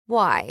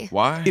Why?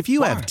 Why? If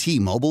you have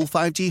T-Mobile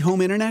 5G home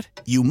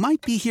internet, you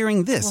might be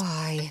hearing this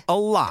Why? a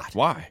lot.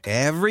 Why?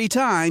 Every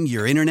time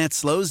your internet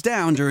slows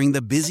down during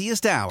the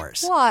busiest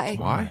hours. Why?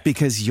 Why?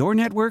 Because your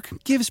network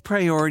gives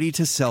priority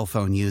to cell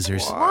phone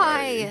users.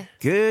 Why?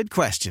 Good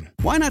question.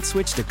 Why not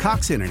switch to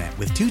Cox Internet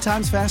with 2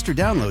 times faster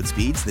download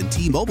speeds than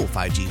T-Mobile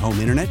 5G home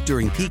internet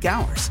during peak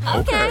hours?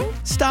 Okay.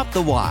 Stop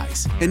the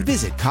whys and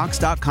visit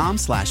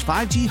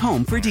cox.com/5G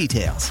home for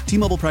details.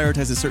 T-Mobile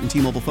prioritizes certain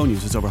T-Mobile phone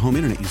users over home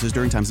internet users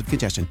during times of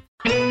congestion.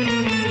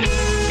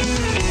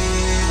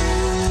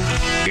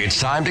 It's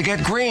time to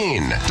get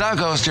green. Doug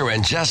Oster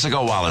and Jessica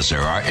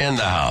Walliser are in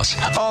the house.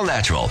 All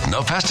natural,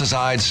 no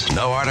pesticides,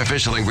 no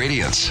artificial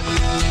ingredients.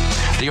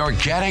 The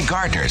Organic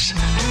Gardeners.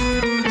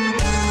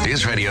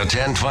 News Radio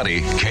 1020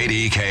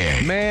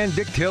 KDKA. Man,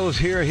 Dick Till is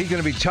here. He's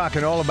going to be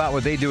talking all about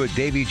what they do at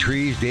Davey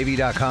Trees,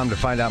 Davey.com to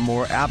find out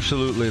more.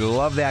 Absolutely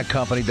love that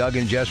company. Doug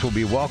and Jess will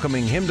be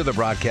welcoming him to the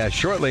broadcast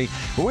shortly.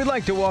 But we'd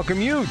like to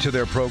welcome you to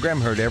their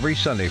program, heard every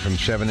Sunday from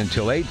 7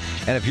 until 8.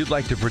 And if you'd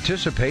like to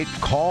participate,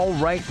 call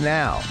right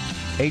now.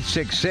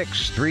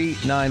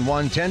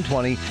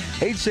 866-391-1020,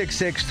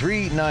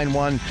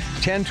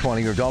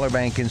 866-391-1020, or Dollar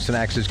Bank Instant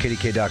Access,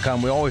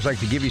 KDK.com. We always like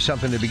to give you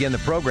something to begin the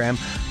program,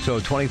 so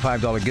a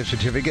 $25 gift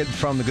certificate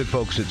from the good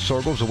folks at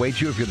Sorgles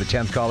awaits you if you're the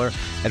 10th caller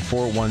at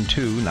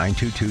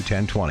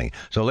 412-922-1020.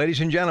 So, ladies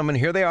and gentlemen,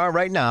 here they are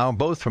right now,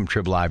 both from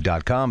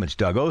TribLive.com. It's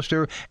Doug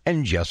Oster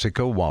and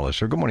Jessica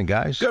Walliser. Good morning,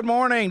 guys. Good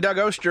morning. Doug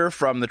Oster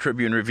from the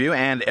Tribune Review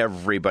and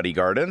Everybody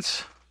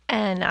Gardens.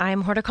 And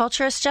I'm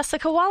horticulturist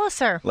Jessica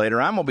Walliser. Later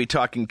on, we'll be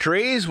talking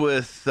trees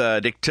with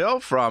Dick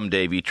Till from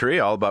Davey Tree,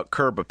 all about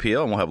curb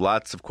appeal, and we'll have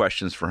lots of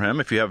questions for him.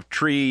 If you have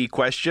tree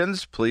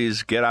questions,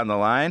 please get on the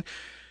line.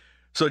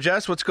 So,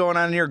 Jess, what's going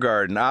on in your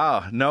garden?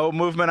 No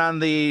movement on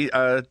the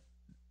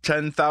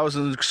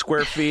 10,000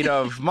 square feet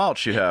of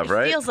mulch you have,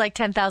 right? It feels like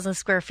 10,000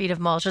 square feet of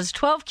mulch. It's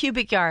 12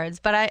 cubic yards,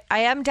 but I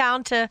am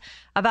down to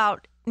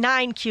about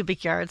 9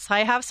 cubic yards.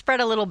 I have spread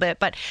a little bit,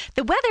 but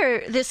the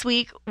weather this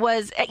week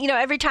was,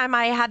 every time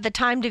I had the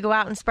time to go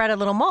out and spread a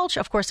little mulch,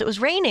 of course, it was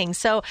raining.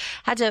 So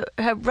had to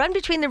run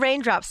between the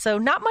raindrops. So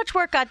not much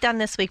work got done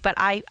this week, but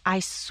I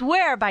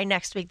swear by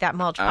next week that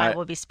mulch pile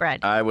will be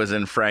spread. I was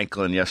in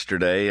Franklin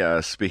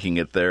yesterday speaking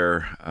at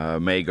their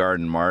May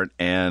Garden Mart,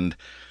 and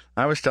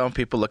I was telling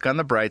people, look on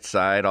the bright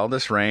side. All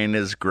this rain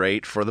is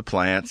great for the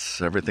plants.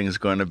 Everything's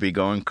going to be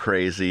going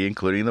crazy,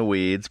 including the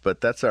weeds,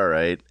 but that's all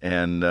right.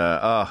 And,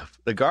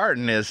 the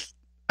garden is,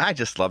 I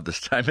just love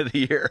this time of the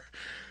year.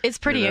 It's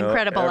pretty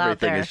incredible out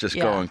there. Everything is just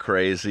going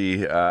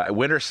crazy.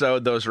 Winter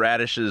sowed those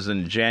radishes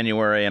in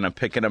January, and I'm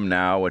picking them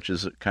now, which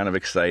is kind of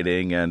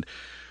exciting. And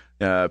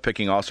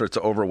picking all sorts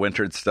of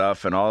overwintered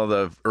stuff, and all of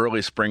the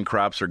early spring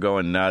crops are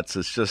going nuts.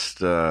 It's just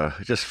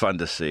fun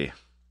to see.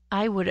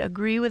 I would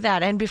agree with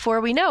that. And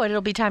before we know it, it'll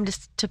be time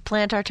to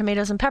plant our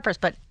tomatoes and peppers,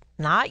 but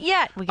not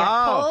yet. We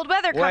got cold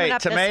weather coming up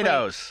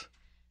tomatoes. this week.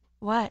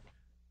 What?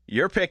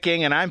 You're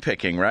picking and I'm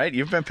picking, right?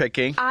 You've been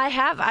picking. I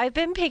have. I've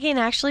been picking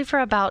actually for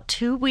about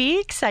 2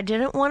 weeks. I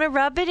didn't want to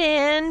rub it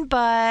in,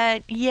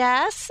 but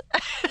yes.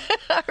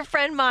 Our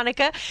friend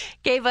Monica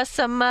gave us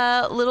some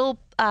little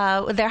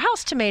their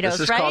house tomatoes,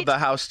 This is right? called the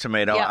house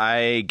tomato. Yep.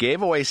 I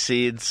gave away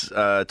seeds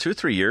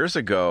 2-3 years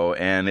ago,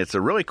 and it's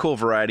a really cool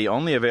variety,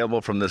 only available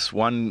from this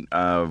one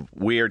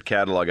weird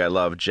catalog I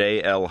love,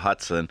 J.L.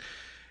 Hudson.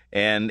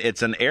 And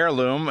it's an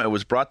heirloom. It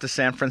was brought to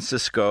San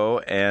Francisco,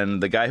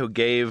 and the guy who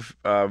gave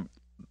the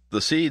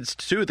seeds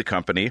to the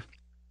company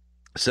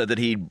said that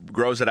he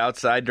grows it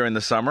outside during the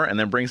summer and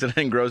then brings it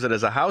in and grows it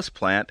as a house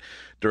plant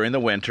during the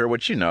winter,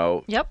 which,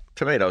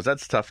 tomatoes,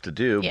 that's tough to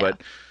do. Yeah.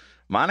 But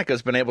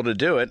Monica's been able to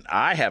do it.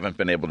 I haven't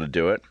been able to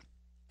do it.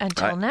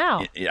 Until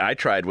now. I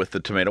tried with the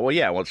tomato.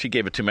 Well, she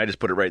gave it to me. I just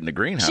put it right in the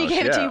greenhouse. She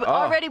gave it to you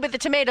already with the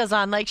tomatoes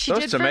on, like she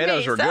did for me.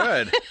 Those tomatoes were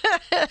good.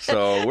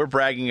 So we're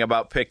bragging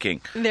about picking.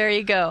 There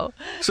you go.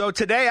 So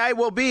today I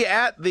will be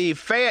at the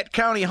Fayette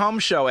County Home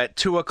Show at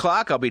 2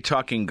 o'clock. I'll be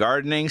talking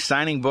gardening,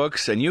 signing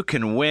books, and you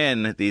can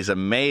win these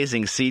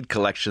amazing seed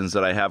collections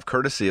that I have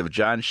courtesy of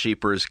John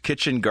Sheeper's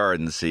Kitchen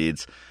Garden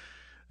Seeds.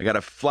 I got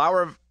a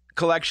flower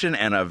collection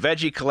and a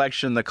veggie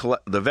collection. The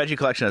veggie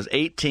collection has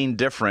 18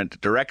 different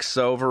direct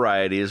sow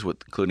varieties,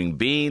 including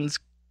beans,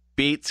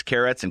 beets,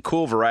 carrots, and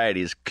cool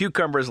varieties,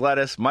 cucumbers,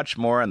 lettuce, much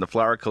more. And the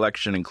flower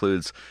collection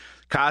includes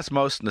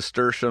cosmos,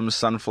 nasturtiums,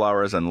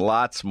 sunflowers, and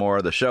lots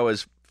more. The show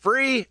is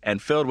free and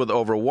filled with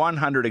over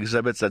 100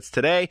 exhibits. That's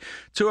today,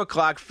 2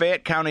 o'clock,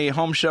 Fayette County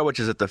Home Show, which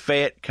is at the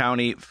Fayette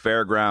County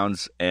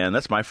Fairgrounds. And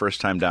that's my first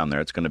time down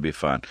there. It's going to be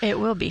fun. It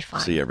will be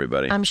fun. See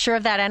everybody. I'm sure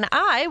of that. And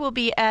I will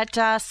be at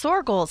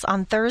Sorgles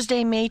on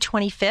Thursday, May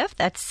 25th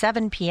at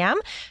 7 p.m.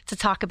 to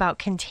talk about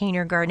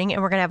container gardening.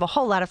 And we're going to have a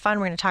whole lot of fun.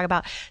 We're going to talk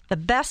about the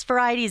best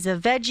varieties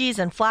of veggies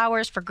and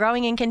flowers for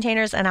growing in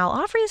containers. And I'll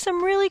offer you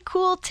some really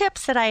cool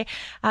tips that I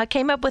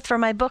came up with for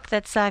my book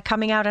that's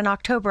coming out in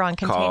October on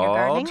container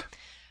gardening.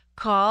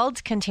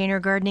 Called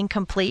Container Gardening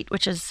Complete,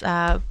 which is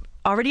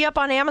already up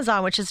on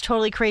Amazon, which is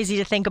totally crazy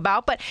to think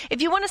about. But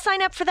if you want to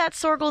sign up for that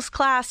Sorgles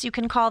class, you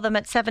can call them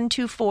at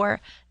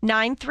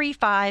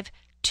 724-935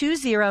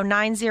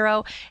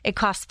 888-848-2090. It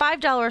costs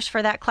 $5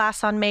 for that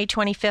class on May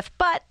 25th,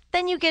 but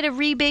then you get a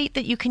rebate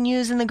that you can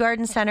use in the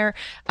garden center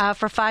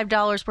for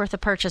 $5 worth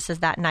of purchases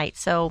that night.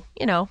 So,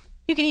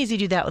 you can easily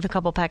do that with a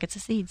couple packets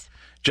of seeds.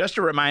 Just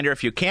a reminder,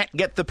 if you can't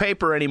get the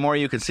paper anymore,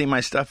 you can see my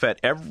stuff at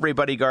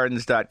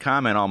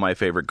everybodygardens.com, and all my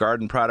favorite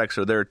garden products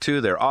are there, too.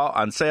 They're all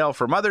on sale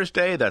for Mother's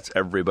Day. That's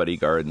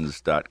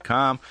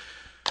everybodygardens.com.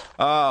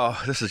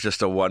 Oh, this is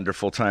just a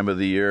wonderful time of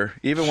the year.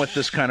 Even with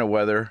this kind of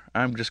weather,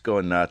 I'm just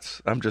going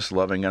nuts. I'm just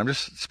loving it. I'm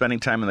just spending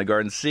time in the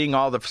garden, seeing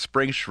all the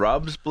spring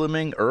shrubs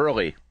blooming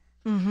early.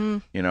 Mm-hmm.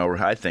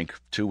 I think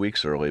 2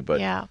 weeks early,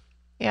 but... Yeah.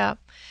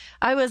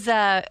 I was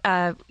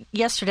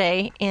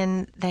yesterday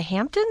in the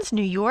Hamptons,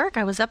 New York.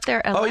 I was up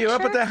there. Oh, you're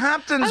up at the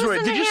Hamptons.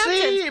 Did you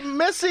see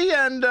Missy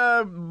and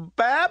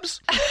Babs?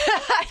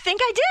 I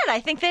think I did. I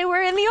think they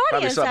were in the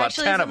audience,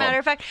 actually, as a matter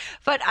of fact.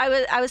 But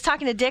I was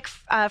talking to Dick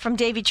from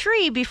Davey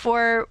Tree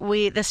before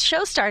this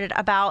show started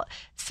about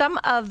some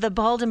of the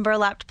balled and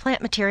burlapped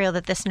plant material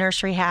that this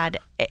nursery had.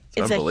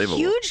 It's a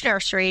huge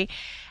nursery.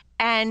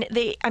 And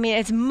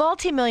it's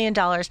multi-million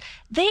dollars.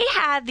 They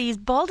had these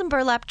balled and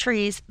burlap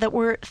trees that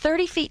were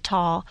 30 feet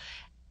tall,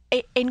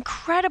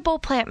 incredible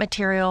plant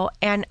material.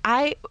 And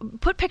I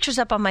put pictures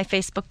up on my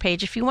Facebook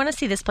page. If you want to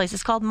see this place,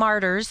 it's called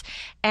Martyrs,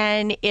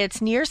 and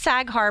it's near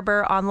Sag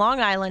Harbor on Long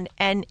Island.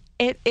 And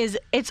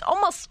it's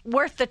almost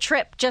worth the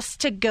trip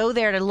just to go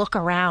there to look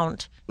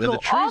around. Go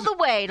all the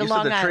way to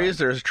Long Island.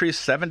 There's trees,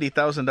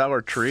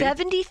 $70,000 tree.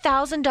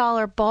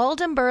 $70,000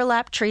 balled and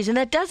burlap trees, and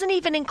that doesn't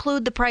even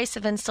include the price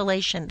of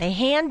installation. They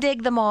hand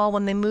dig them all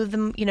when they move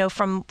them,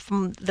 from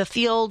the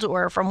field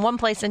or from one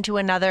place into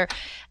another,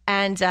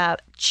 and I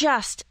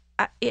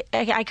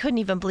couldn't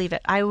even believe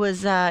it. I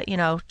was,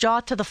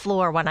 jaw to the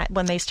floor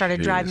when they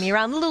started driving me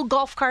around. The little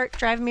golf cart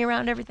driving me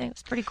around, everything. It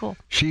was pretty cool.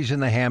 She's in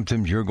the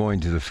Hamptons. You're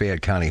going to the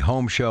Fayette County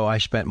Home Show. I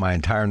spent my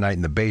entire night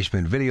in the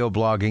basement video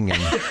blogging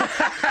and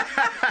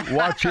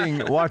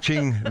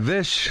watching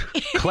this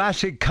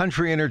classic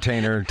country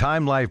entertainer.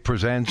 Time Life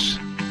presents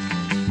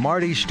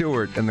Marty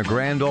Stewart and the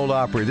Grand Ole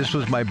Opry. This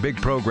was my big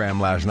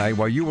program last night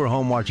while you were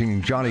home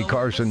watching Johnny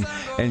Carson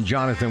and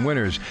Jonathan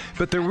Winters.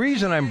 But the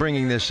reason I'm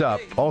bringing this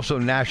up, also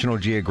National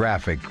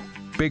Geographic,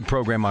 big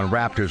program on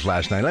raptors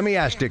last night. Let me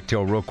ask Dick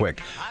Till real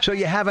quick. So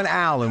you have an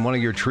owl in one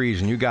of your trees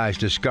and you guys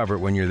discover it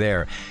when you're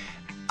there.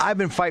 I've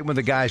been fighting with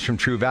the guys from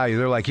True Value.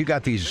 They're like, you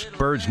got these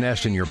birds'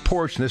 nests in your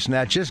porch and this and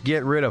that. Just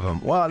get rid of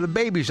them. Well, the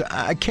babies,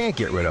 I can't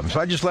get rid of them. So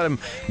I just let them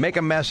make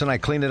a mess and I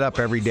clean it up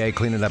every day.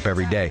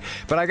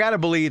 But I got to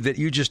believe that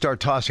you just start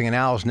tossing an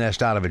owl's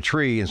nest out of a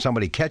tree and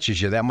somebody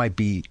catches you. That might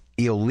be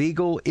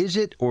illegal. Is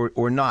it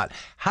or not?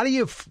 How do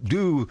you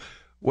do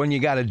when you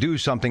got to do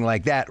something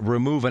like that,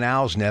 remove an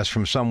owl's nest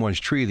from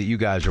someone's tree that you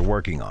guys are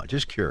working on?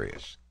 Just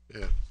curious.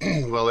 Yeah.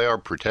 Well, they are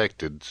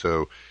protected,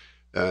 so...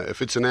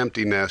 if it's an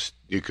empty nest,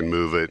 you can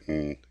move it,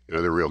 and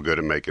they're real good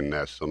at making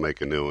nests. They'll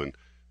make a new one.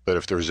 But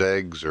if there's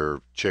eggs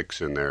or chicks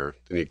in there,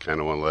 then you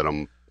kind of want to let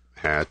them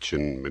hatch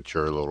and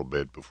mature a little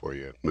bit before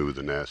you move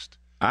the nest.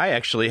 I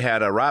actually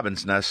had a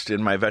robin's nest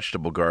in my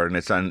vegetable garden.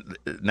 It's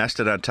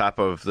nested on top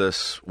of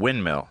this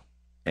windmill,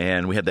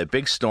 and we had that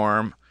big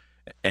storm,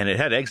 and it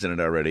had eggs in it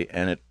already,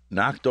 and it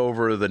knocked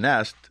over the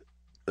nest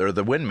or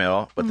the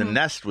windmill, but the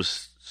nest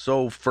was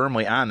so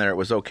firmly on there it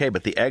was okay,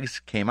 but the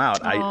eggs came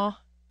out. Aww.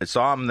 I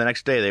saw them the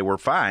next day. They were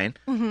fine.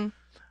 Mm-hmm.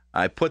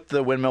 I put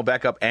the windmill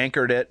back up,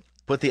 anchored it,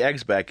 put the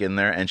eggs back in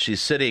there, and she's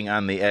sitting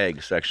on the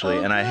eggs, actually.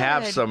 And I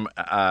have some,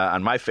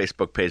 on my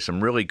Facebook page, some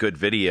really good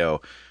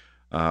video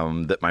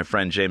that my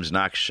friend James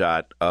Knox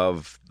shot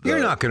of... You're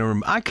not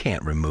going to... I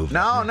can't remove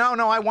them.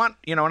 No. I want...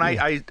 and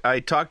I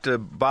talked to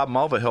Bob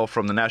Mulvihill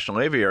from the National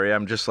Aviary.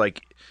 I'm just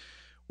like...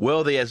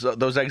 Will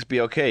those eggs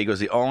be okay? He goes,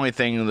 the only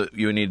thing that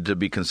you need to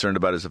be concerned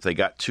about is if they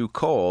got too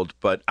cold.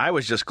 But I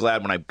was just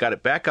glad when I got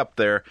it back up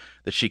there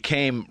that she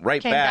came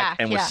back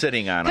and was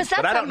sitting on them.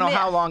 But I don't know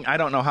how long. I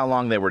don't know how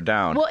long they were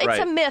down. Well, it's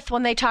a myth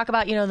when they talk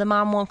about the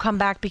mom won't come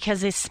back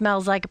because it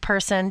smells like a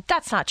person.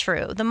 That's not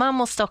true. The mom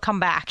will still come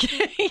back.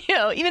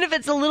 Even if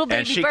it's a little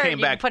baby bird, you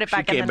can put it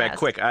back in the nest. She came back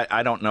quick.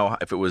 I don't know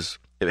if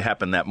it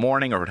happened that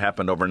morning or if it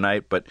happened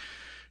overnight, but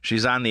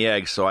she's on the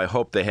eggs, so I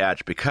hope they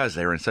hatch because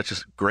they were in such a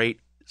great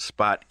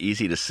spot,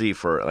 easy to see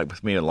for, like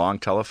with me, a long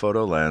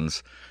telephoto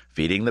lens,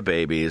 feeding the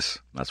babies.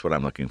 That's what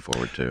I'm looking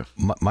forward to.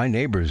 My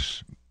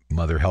neighbor's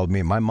mother held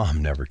me. My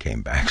mom never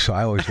came back, so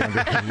I always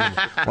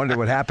wonder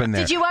what happened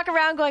there. Did you walk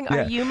around going,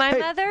 are you my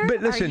mother?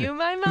 But listen, are you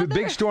my mother? The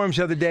big storms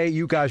the other day,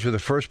 you guys were the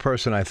first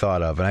person I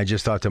thought of, and I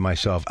just thought to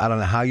myself, I don't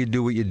know how you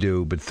do what you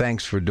do, but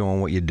thanks for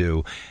doing what you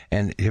do.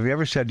 And have you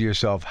ever said to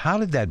yourself, how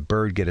did that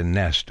bird get a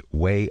nest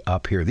way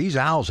up here? These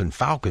owls and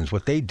falcons,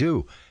 what they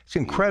do, it's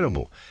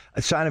incredible.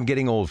 A sign of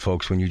getting old,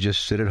 folks, when you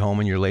just sit at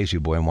home in your lazy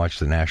boy and watch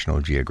the National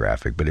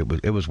Geographic. But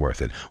it was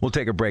worth it. We'll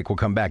take a break. We'll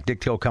come back.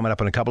 Dick Till coming up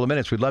in a couple of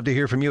minutes. We'd love to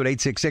hear from you at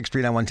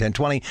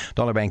 866-391-1020.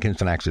 Dollar Bank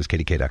Instant Access,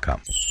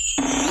 KDK.com.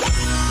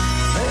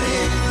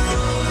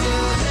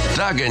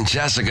 Doug and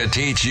Jessica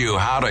teach you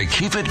how to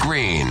keep it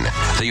green.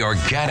 The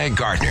Organic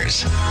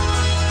Gardeners.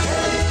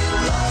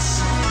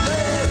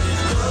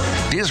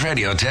 News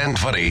Radio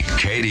 1020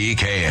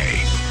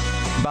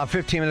 KDKA. About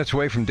 15 minutes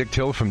away from Dick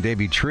Till from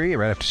Davey Tree,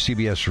 right after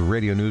CBS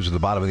Radio News at the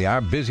bottom of the hour.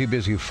 Busy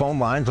phone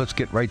lines. Let's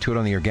get right to it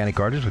on the Organic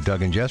Gardens with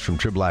Doug and Jess from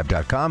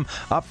TribLive.com.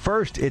 Up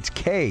first, it's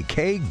Kay.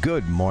 Kay,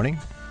 good morning.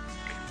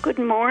 Good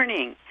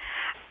morning.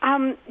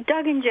 Doug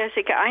and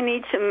Jessica, I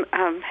need some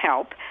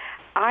help.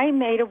 I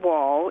made a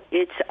wall.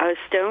 It's a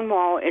stone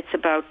wall. It's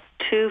about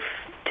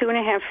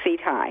 2.5 feet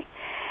high.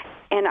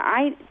 And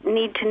I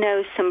need to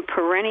know some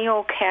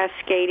perennial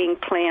cascading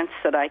plants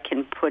that I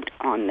can put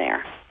on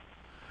there.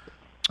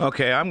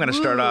 Okay, I'm going to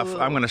start off.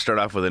 I'm going to start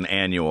off with an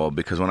annual,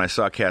 because when I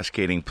saw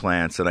cascading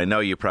plants, and I know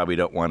you probably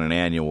don't want an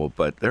annual,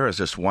 but there is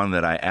just one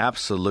that I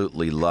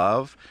absolutely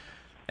love,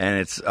 and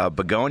it's a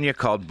begonia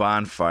called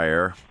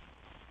Bonfire.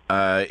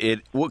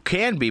 It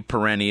can be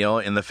perennial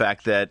in the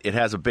fact that it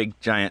has a big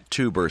giant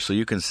tuber, so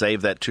you can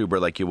save that tuber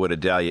like you would a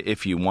dahlia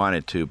if you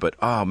wanted to. But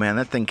oh man,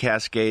 that thing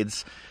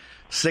cascades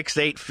 6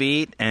 to 8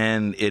 feet,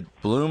 and it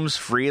blooms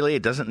freely.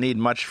 It doesn't need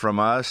much from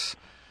us.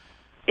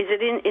 Is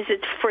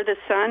it for the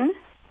sun?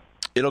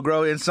 It'll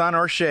grow in sun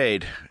or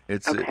shade.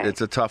 It's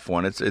a tough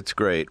one. It's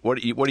great. What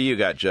do you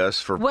got,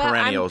 Jess, for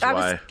perennials?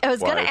 I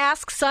was going to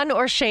ask sun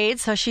or shade,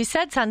 so she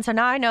said sun, so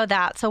now I know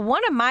that. So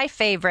one of my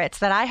favorites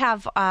that I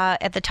have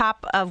at the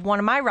top of one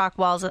of my rock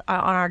walls on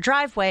our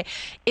driveway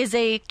is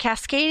a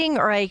cascading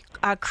or a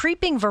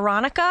creeping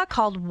veronica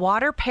called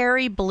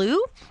Waterperry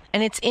Blue.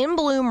 And it's in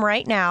bloom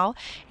right now.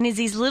 And it's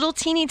these little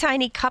teeny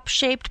tiny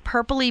cup-shaped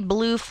purpley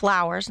blue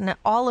flowers, and they're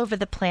all over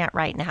the plant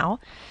right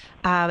now.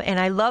 And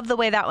I love the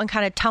way that one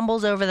kind of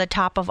tumbles over the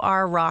top of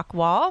our rock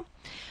wall.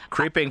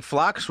 Creeping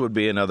phlox would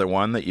be another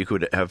one that you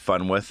could have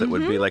fun with. It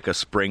would be like a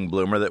spring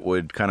bloomer that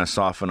would kind of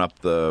soften up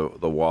the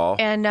wall.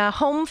 And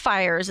home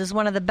fires is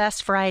one of the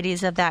best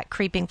varieties of that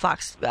creeping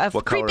phlox.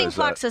 What creeping is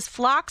phlox that? is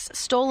Phlox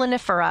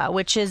stolonifera,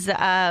 which is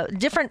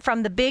different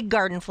from the big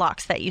garden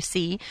phlox that you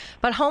see.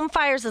 But home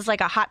fires is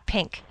like a hot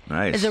pink.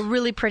 Nice. Is a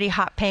really pretty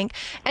hot pink.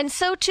 And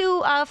so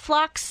too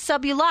Phlox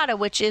subulata,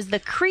 which is the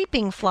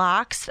creeping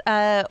phlox,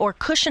 or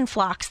cushion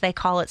phlox they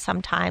call it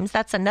sometimes.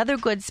 That's another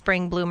good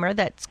spring bloomer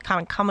that's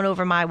kind of coming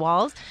over my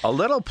walls. A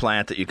little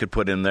plant that you could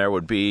put in there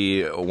would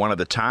be one of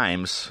the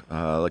thymes,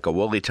 like a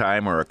woolly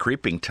thyme or a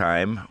creeping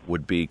thyme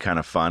would be kind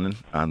of fun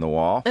on the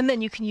wall. And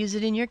then you can use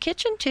it in your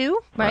kitchen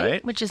too,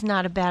 right? Which is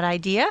not a bad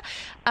idea.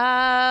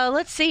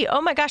 Let's see.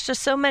 Oh my gosh, there's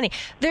so many.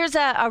 There's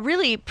a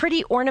really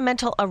pretty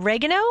ornamental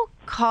oregano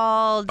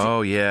called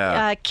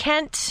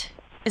Kent.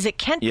 Is it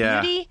Kent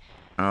Beauty?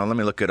 Let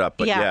me look it up.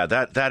 But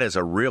that is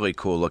a really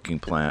cool looking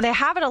plant. They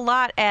have it a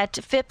lot at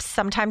Phipps.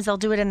 Sometimes they'll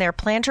do it in their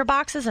planter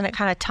boxes, and it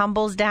kind of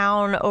tumbles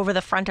down over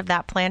the front of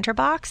that planter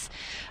box.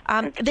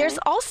 There's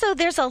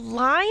a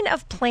line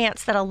of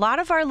plants that a lot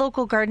of our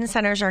local garden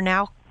centers are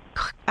now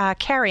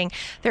carrying.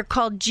 They're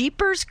called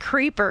Jeepers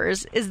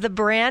Creepers is the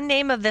brand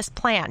name of this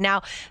plant.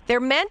 Now, they're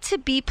meant to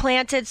be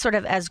planted sort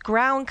of as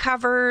ground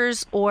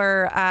covers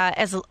or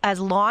as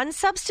lawn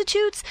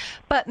substitutes,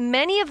 but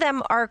many of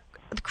them are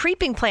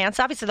creeping plants.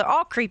 Obviously, they're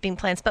all creeping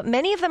plants, but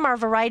many of them are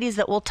varieties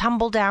that will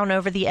tumble down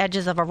over the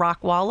edges of a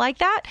rock wall like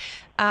that.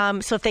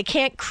 So if they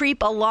can't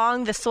creep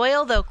along the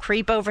soil, they'll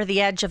creep over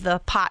the edge of the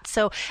pot.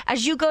 So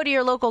as you go to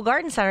your local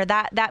garden center,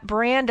 that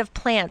brand of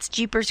plants,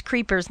 Jeepers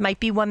Creepers, might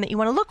be one that you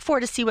want to look for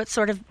to see what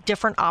sort of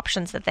different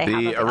options that they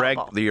have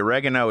available. The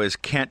oregano is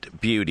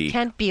Kent Beauty.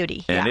 Kent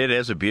Beauty, and it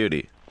is a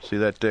beauty. See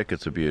that, Dick?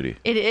 It's a beauty.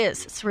 It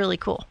is. It's really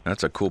cool.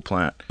 That's a cool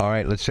plant. All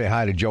right, let's say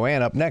hi to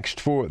Joanne up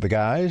next for the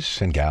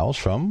guys and gals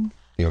from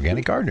the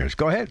Organic Gardeners.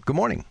 Go ahead. Good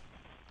morning.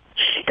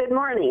 Good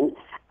morning.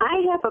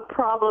 I have a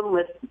problem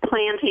with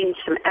planting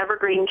some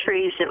evergreen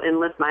trees and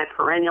with my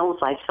perennials.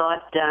 I saw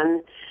it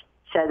done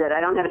so that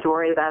I don't have to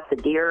worry about the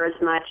deer as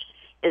much.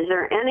 Is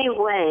there any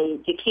way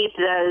to keep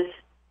those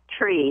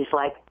trees,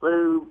 like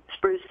blue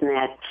spruce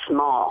net,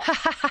 small?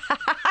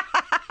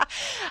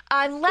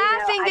 I'm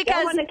laughing because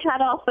I don't want to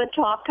cut off the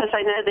top because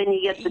I know then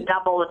you get the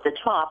double at the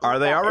top. Are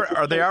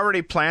they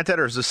already planted,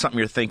 or is this something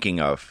you're thinking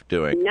of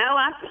doing? No,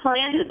 I've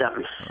planted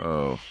them.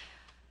 Oh.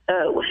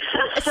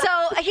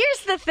 So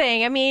here's the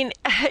thing. I mean,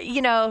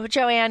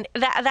 Joanne,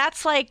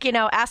 that's like,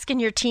 asking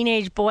your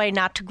teenage boy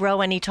not to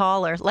grow any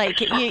taller. Like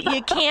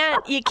you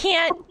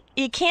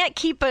can't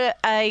keep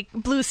a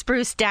blue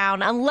spruce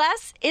down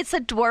unless it's a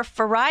dwarf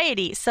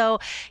variety. So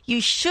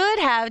you should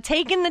have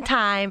taken the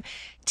time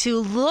to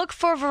look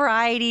for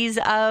varieties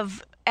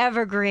of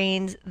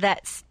evergreens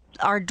that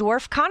are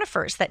dwarf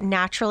conifers that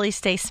naturally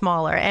stay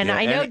smaller. And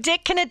I know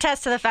Dick can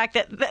attest to the fact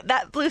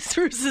that blue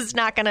spruce is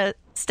not going to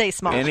stay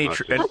small.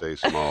 Stay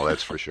small,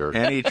 that's for sure.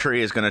 Any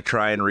tree is going to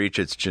try and reach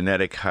its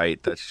genetic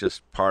height. That's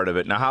just part of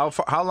it. Now,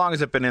 how long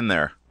has it been in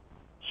there?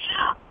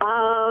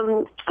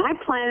 I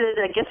planted,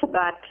 I guess,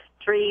 about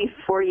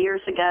 3-4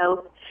 years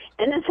ago,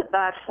 and it's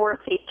about 4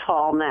 feet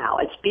tall now.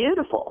 It's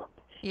beautiful.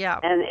 Yeah.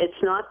 And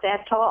it's not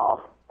that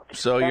tall.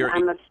 So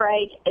I'm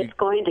afraid it's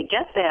going to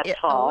get that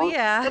tall. Oh,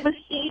 yeah. It was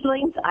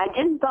seedlings. I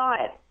didn't buy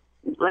it.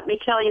 Let me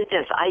tell you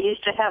this. I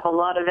used to have a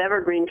lot of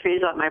evergreen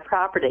trees on my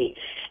property,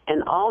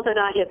 and all that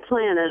I had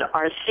planted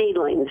are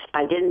seedlings.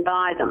 I didn't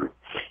buy them.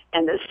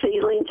 And the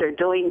seedlings are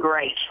doing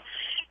great.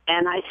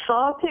 And I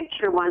saw a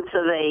picture once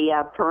of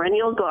a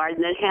perennial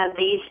garden that had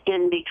these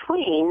in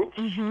between,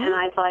 and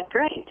I thought,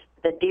 great,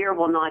 the deer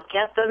will not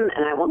get them,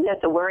 and I won't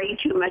have to worry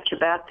too much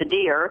about the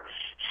deer.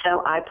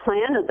 So I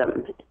planted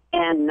them,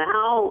 and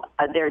now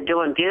they're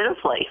doing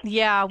beautifully.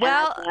 Yeah,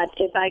 well, and I thought,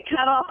 if I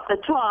cut off the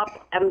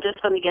top, I'm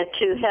just going to get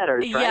two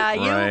headers, right?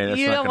 Yeah,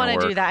 you don't want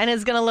to do that, and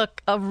it's going to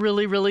look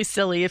really, really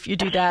silly if you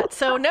do that.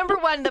 So, number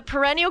one, the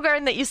perennial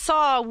garden that you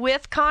saw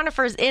with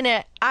conifers in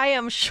it, I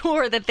am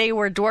sure that they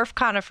were dwarf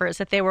conifers,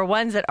 that they were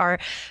ones that are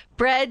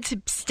bred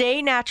to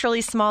stay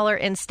naturally smaller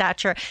in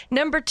stature.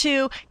 Number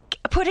two,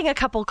 putting a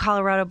couple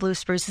Colorado blue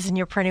spruces in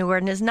your perennial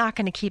garden is not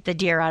going to keep the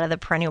deer out of the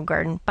perennial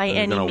garden by any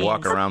means. They're going to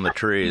walk around the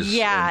trees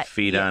and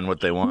feed on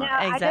what they want.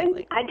 No,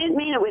 exactly. I didn't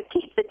mean it would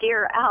keep the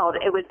deer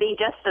out. It would be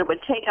just that it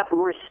would take up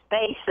more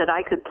space that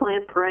I could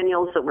plant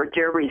perennials that were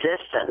deer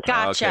resistant.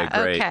 Gotcha.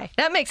 Okay.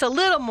 That makes a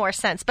little more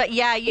sense. But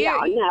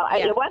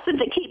it wasn't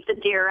to keep the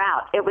deer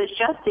out. It was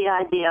just the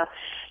idea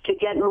to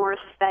get more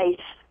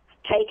space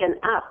taken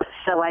up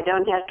so I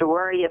don't have to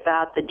worry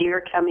about the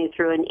deer coming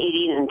through and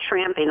eating and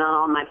tramping on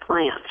all my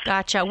plants.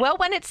 Gotcha. Well,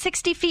 when it's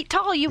 60 feet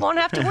tall, you won't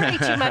have to worry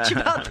too much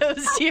about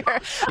those deer.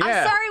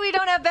 I'm sorry we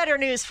don't have better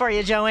news for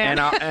you, Joanne.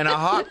 And a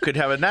hawk could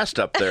have a nest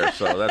up there,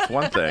 so that's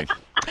one thing.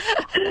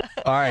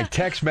 All right,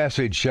 text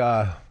message.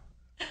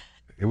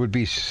 It would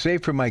be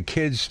safe for my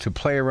kids to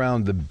play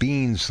around the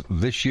beans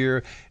this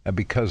year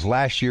because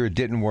last year it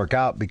didn't work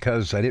out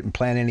because I didn't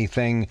plant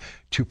anything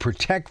to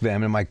protect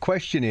them. And my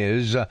question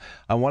is,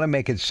 I want to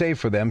make it safe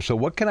for them. So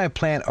what can I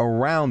plant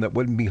around that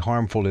wouldn't be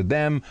harmful to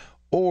them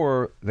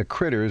or the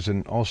critters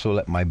and also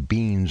let my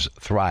beans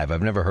thrive?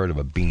 I've never heard of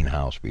a bean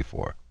house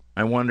before.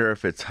 I wonder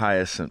if it's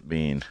hyacinth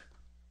bean.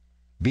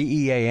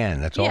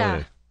 B-E-A-N. That's all it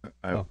is.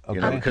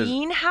 A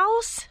bean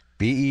house?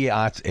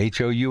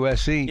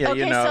 B-E-H-O-U-S-E. Yeah,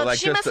 okay, so like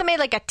she must have made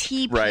like a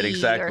teepee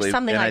or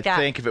something like that. I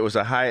think if it was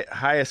a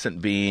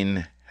hyacinth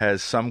bean,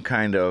 has some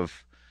kind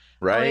of,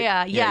 right?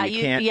 Oh, yeah.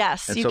 You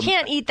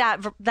can't eat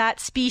that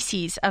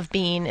species of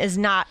bean is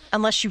not,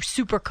 unless you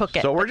super cook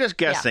it. So we're just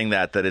guessing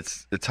that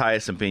it's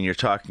hyacinth bean you're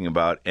talking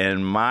about.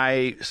 And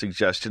my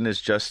suggestion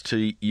is just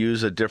to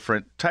use a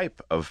different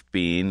type of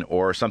bean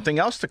or something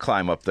else to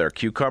climb up there.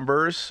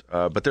 Cucumbers,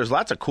 but there's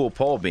lots of cool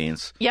pole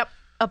beans. Yep.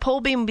 A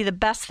pole bean would be the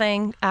best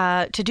thing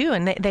to do,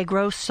 and they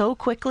grow so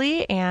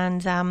quickly,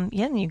 and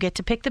you get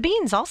to pick the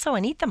beans also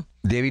and eat them.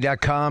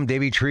 Davey.com,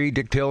 Davey Tree,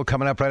 Dick Till,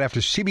 coming up right after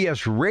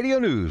CBS Radio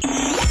News.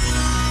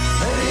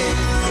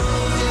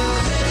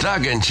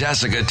 Doug and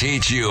Jessica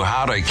teach you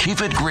how to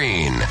keep it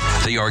green.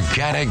 The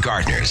Organic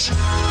Gardeners.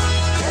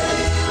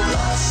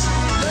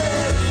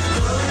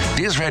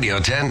 News Radio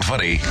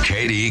 1020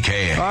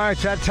 KDKA. All right,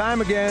 it's that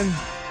time again.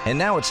 And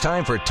now it's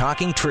time for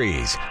Talking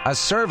Trees, a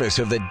service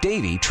of the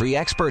Davey Tree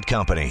Expert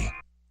Company.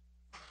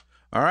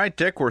 All right,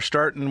 Dick, we're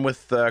starting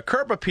with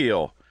curb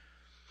appeal.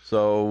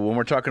 So when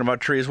we're talking about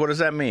trees, what does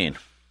that mean?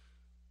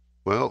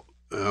 Well,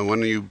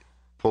 when you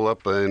pull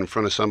up in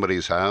front of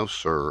somebody's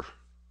house or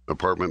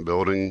apartment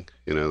building,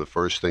 the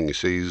first thing you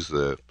see is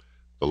the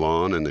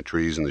lawn and the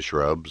trees and the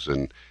shrubs,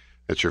 and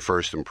that's your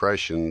first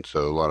impression.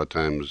 So a lot of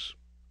times,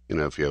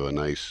 if you have a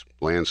nice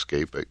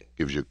landscape, it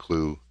gives you a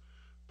clue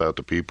about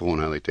the people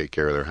and how they take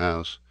care of their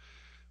house.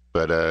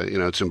 But,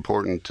 it's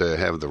important to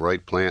have the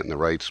right plant in the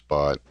right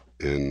spot,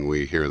 and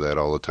we hear that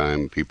all the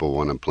time. People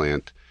want to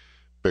plant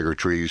bigger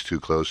trees too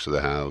close to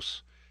the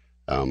house.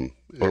 Or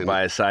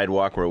by a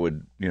sidewalk where it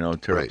would,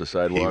 tear up the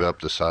sidewalk. Heave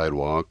up the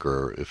sidewalk,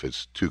 or if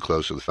it's too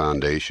close to the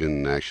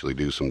foundation, actually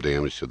do some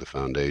damage to the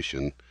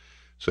foundation.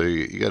 So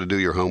you got to do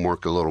your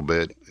homework a little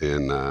bit,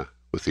 and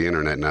with the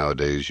internet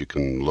nowadays, you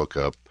can look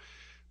up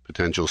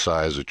potential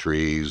size of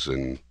trees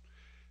and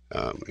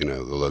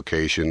the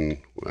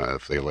location,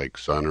 if they like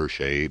sun or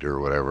shade or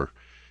whatever.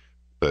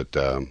 But,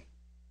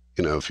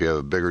 if you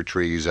have bigger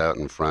trees out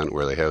in front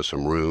where they have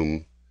some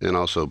room, and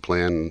also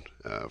plan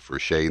for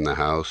shade in the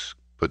house,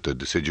 put the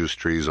deciduous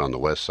trees on the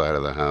west side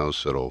of the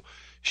house. It'll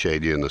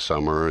shade you in the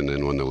summer, and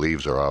then when the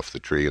leaves are off the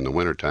tree in the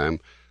wintertime,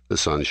 the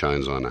sun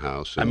shines on the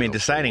house. I mean,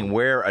 deciding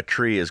where a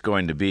tree is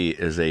going to be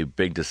is a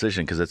big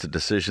decision because it's a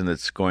decision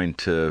that's going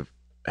to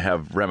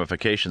have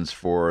ramifications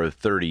for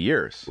 30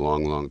 years.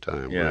 Long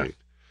time, right?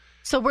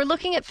 So we're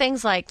looking at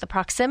things like the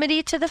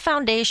proximity to the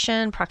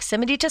foundation,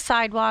 proximity to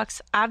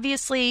sidewalks.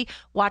 Obviously,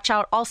 watch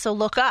out. Also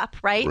look up,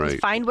 right?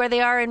 Find where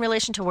they are in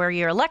relation to where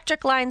your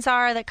electric lines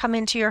are that come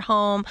into your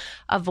home.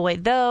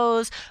 Avoid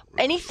those.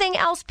 Anything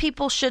else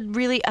people should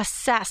really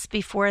assess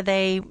before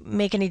they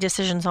make any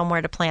decisions on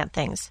where to plant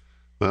things?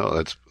 Well,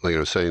 that's like I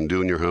was saying,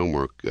 doing your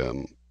homework.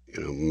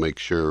 Make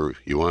sure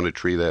you want a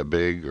tree that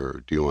big,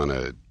 or do you want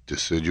a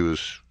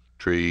deciduous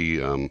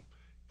tree,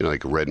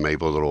 like a red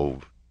maple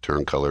that'll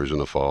turn colors in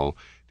the fall? Do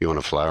you want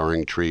a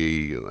flowering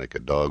tree like a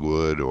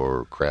dogwood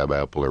or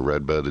crabapple or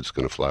redbud that's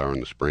going to flower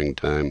in the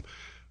springtime?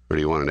 Or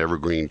do you want an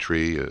evergreen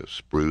tree, a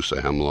spruce,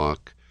 a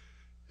hemlock?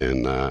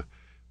 And like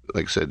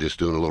I said, just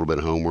doing a little bit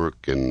of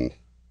homework and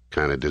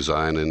kind of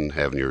designing,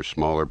 having your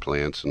smaller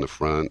plants in the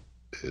front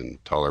and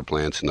taller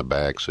plants in the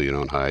back so you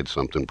don't hide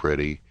something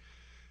pretty.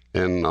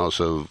 And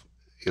also,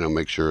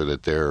 make sure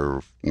that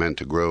they're meant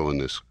to grow in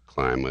this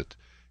climate.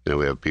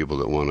 We have people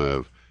that want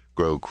to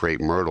grow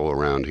crepe myrtle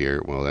around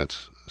here. Well,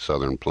 that's a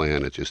southern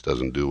plant. It just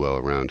doesn't do well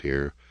around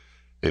here.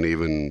 And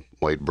even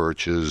white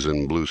birches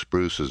and blue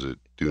spruces that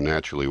do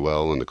naturally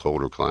well in the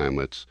colder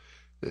climates,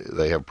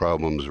 they have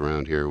problems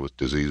around here with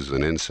diseases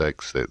and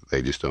insects that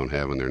they just don't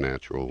have in their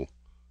natural,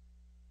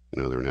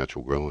 their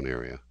natural growing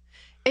area.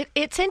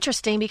 It's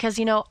interesting because,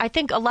 I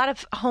think a lot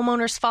of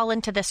homeowners fall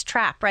into this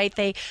trap, right?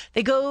 They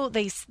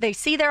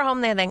see their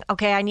home, they think,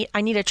 okay,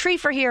 I need a tree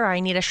for here, or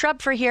I need a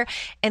shrub for here,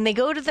 and they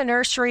go to the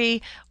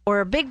nursery or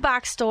a big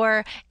box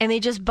store and they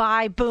just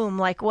buy, boom,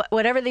 like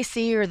whatever they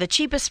see, or the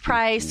cheapest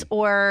price,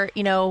 or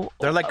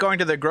they're like going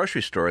to the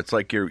grocery store. It's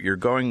like you're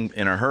going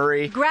in a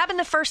hurry, grabbing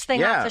the first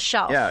thing off the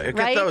shelf. Yeah,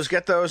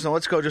 get those, and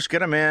let's go. Just get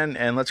them in,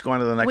 and let's go on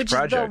to the next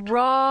project. Which is the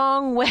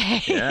wrong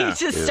way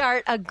to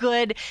start a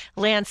good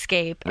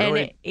landscape.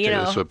 Really? And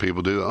that's what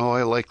people do. Oh,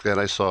 I like that.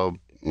 I saw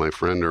my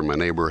friend or my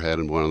neighbor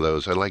had one of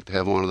those. I'd like to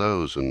have one of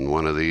those and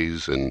one of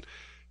these, and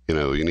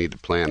you need to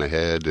plan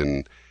ahead,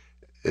 and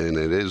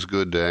it is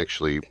good to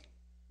actually,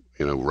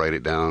 write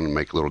it down and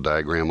make a little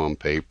diagram on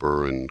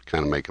paper and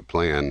kind of make a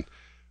plan,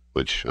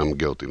 which I'm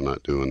guilty of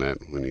not doing that.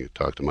 When you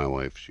talk to my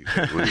wife, she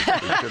says, we should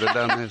have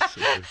done this.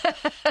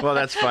 Well,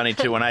 that's funny,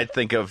 too. When I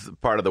think of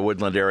part of the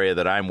woodland area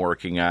that I'm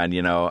working on,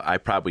 I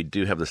probably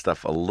do have the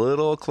stuff a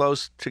little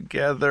close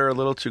together, a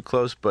little too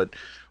close, but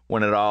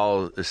when it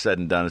all is said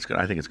and done,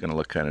 I think it's going to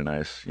look kind of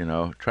nice,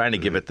 trying to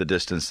give it the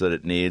distance that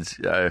it needs.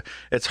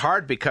 It's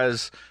hard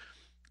because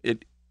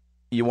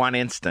you want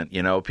instant,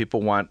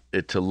 people want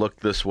it to look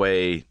this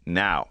way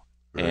now.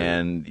 Right.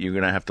 And you're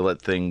going to have to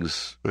let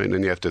things... Right, and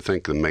then you have to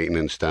think the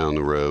maintenance down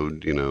the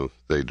road.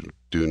 They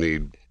do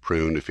need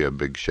pruned if you have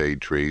big shade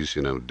trees.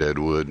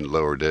 Deadwood and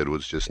lower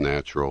deadwood's just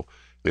natural.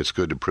 It's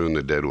good to prune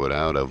the deadwood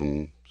out of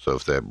them, so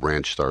if that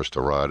branch starts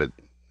to rot,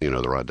 the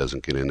rot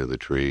doesn't get into the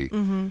tree.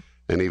 Mm-hmm.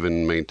 And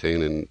even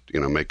maintaining,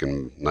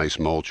 making nice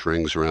mulch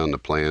rings around the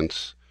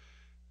plants.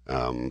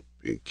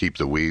 Keep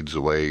the weeds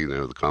away,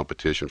 the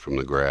competition from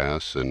the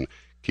grass, and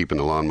keeping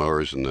the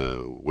lawnmowers and the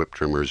whip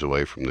trimmers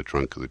away from the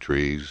trunk of the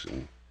trees.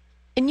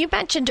 And you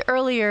mentioned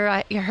earlier,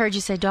 I heard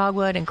you say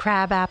dogwood and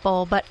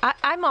crabapple, but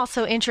I'm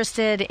also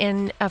interested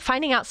in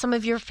finding out some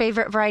of your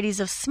favorite varieties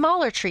of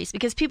smaller trees,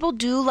 because people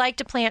do like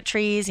to plant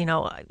trees,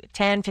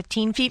 10,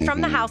 15 feet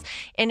from the house.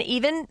 And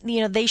even,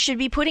 they should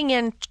be putting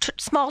in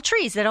small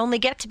trees that only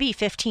get to be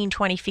 15,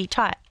 20 feet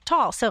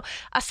tall. So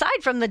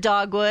aside from the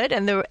dogwood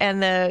and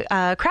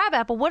the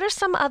crabapple, what are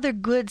some other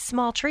good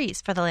small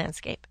trees for the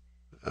landscape?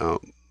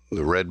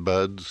 The red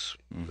buds.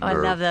 Oh, I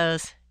love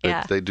those.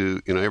 Yeah. They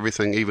do,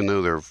 everything, even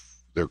though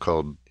they're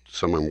called,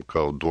 some of them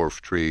called dwarf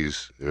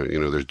trees.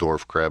 There's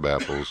dwarf crab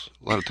apples.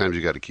 A lot of times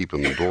you got to keep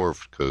them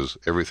dwarfed because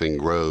everything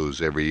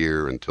grows every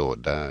year until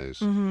it dies.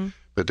 Mm-hmm.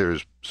 But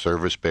there's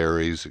service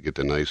berries that get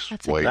the nice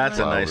white flowers. That's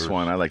a nice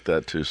one. I like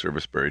that too,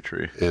 service berry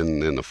tree.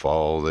 And in the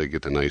fall, they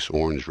get the nice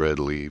orange-red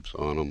leaves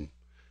on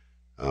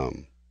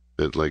them.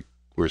 Like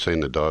we were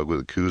saying, the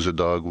Kuza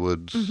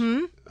dogwoods,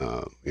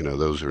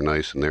 those are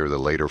nice, and they're the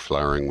later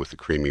flowering with the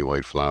creamy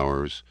white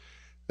flowers.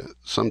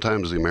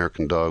 Sometimes the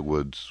American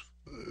dogwoods,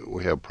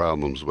 we have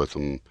problems with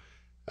them.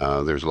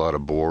 There's a lot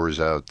of borers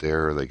out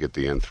there. They get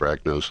the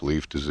anthracnose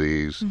leaf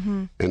disease.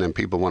 Mm-hmm. And then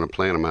people want to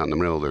plant them out in the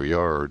middle of their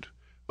yard.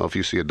 Well, if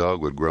you see a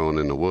dogwood growing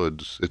in the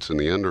woods, it's in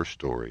the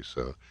understory.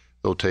 So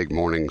they'll take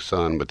morning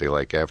sun, but they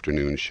like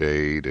afternoon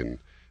shade and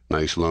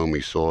nice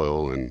loamy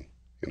soil. And,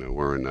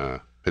 we're in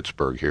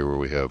Pittsburgh here where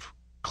we have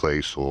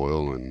clay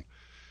soil,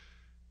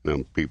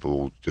 and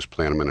people just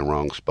plant them in the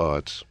wrong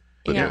spots.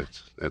 But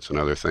that's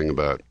another thing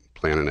about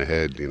planning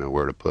ahead,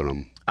 where to put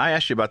them. I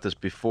asked you about this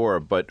before,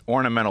 but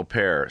ornamental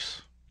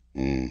pears.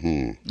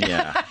 Mm-hmm.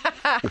 Yeah.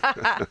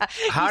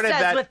 He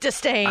says with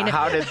disdain.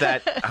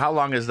 How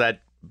long has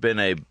that been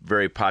a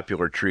very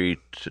popular tree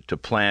to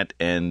plant,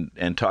 and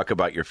talk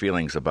about your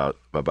feelings about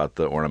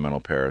the ornamental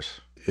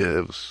pears? Yeah,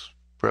 it was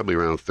probably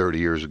around 30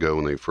 years ago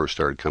when they first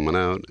started coming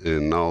out,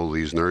 and all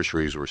these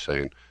nurseries were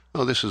saying,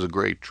 oh, this is a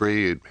great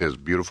tree. It has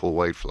beautiful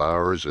white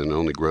flowers and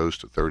only grows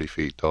to 30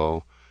 feet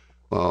tall.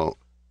 Well,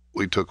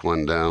 we took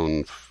one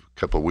down a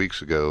couple of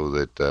weeks ago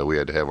that we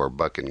had to have our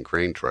bucket and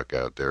crane truck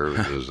out there.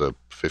 It was a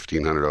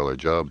 $1,500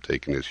 job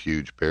taking this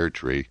huge pear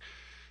tree.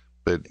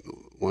 But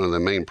one of the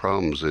main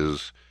problems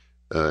is,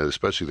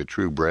 especially the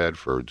true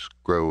Bradfords,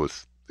 grow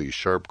with these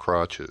sharp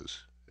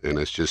crotches. And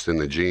it's just in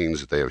the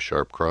genes that they have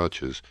sharp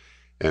crotches.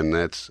 And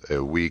that's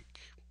a weak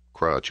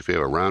crotch. If you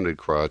have a rounded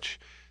crotch,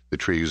 the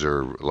trees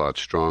are a lot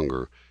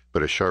stronger.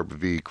 But a sharp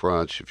V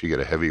crotch, if you get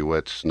a heavy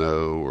wet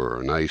snow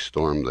or an ice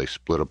storm, they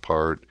split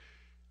apart.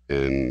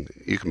 And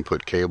you can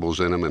put cables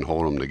in them and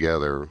hold them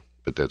together,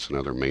 but that's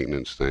another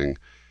maintenance thing.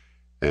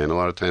 And a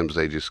lot of times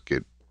they just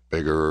get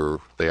bigger.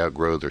 They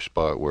outgrow their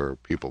spot where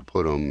people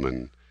put them.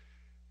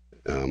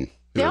 And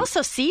they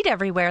also seed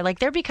everywhere. Like,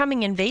 they're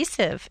becoming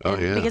invasive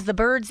because the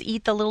birds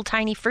eat the little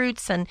tiny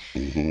fruits and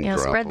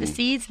spread the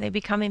seeds. They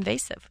become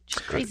invasive, which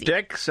is crazy.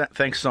 Dick,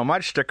 thanks so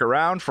much. Stick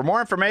around for more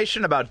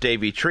information about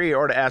Davey Tree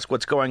or to ask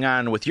what's going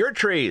on with your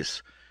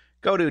trees.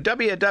 Go to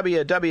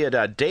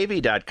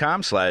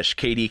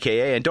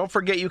www.davey.com/KDKA. And don't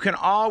forget, you can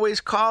always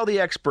call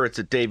the experts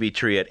at Davey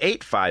Tree at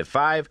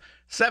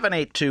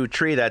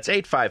 855-782-TREE. That's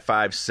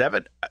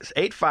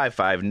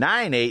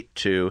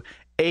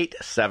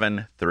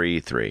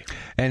 855-982-8733.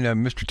 And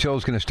Mr. Till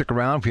is going to stick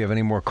around. If you have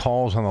any more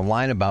calls on the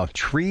line about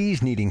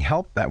trees needing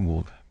help, that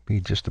will be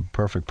just the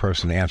perfect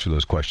person to answer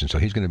those questions. So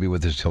he's going to be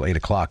with us till 8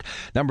 o'clock.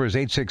 Number is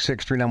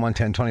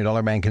 866-391-1020.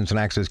 $10 bank instant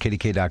access,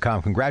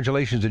 KDK.com.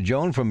 Congratulations to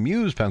Joan from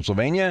Muse,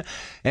 Pennsylvania.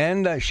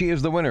 And she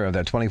is the winner of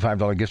that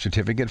 $25 gift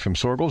certificate from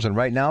Sorgles. And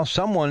right now,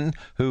 someone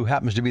who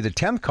happens to be the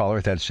 10th caller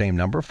at that same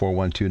number,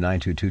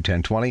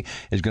 412-922-1020,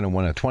 is going to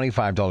win a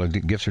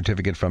 $25 gift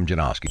certificate from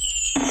Janoski.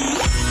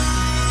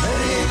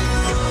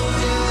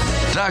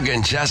 Doug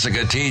and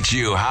Jessica teach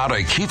you how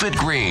to keep it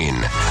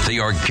green. The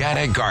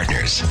Organic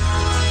Gardeners.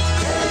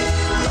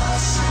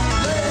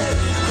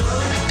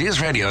 News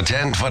Radio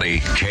 1020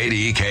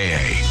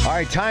 KDKA. All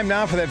right, time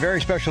now for that very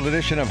special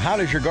edition of How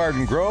Does Your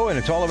Garden Grow? And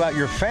it's all about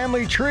your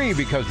family tree,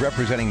 because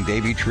representing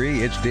Davey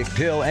Tree, it's Dick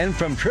Till. And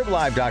from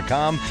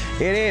TribLive.com,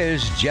 it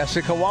is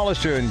Jessica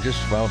Wallister. And just,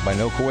 well, by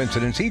no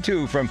coincidence, he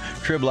too from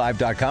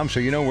TribLive.com. So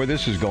you know where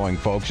this is going,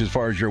 folks. As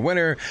far as your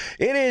winner,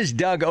 it is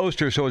Doug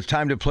Oster. So it's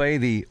time to play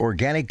the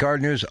Organic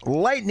Gardeners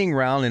Lightning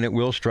Round, and it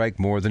will strike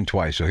more than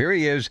twice. So here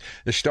he is,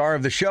 the star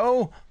of the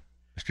show,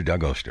 Mr.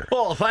 Doug Oster.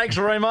 Well, thanks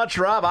very much,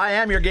 Rob. I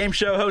am your game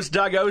show host,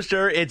 Doug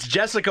Oster. It's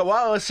Jessica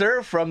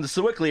Walliser from the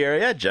Sewickley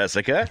area.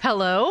 Jessica.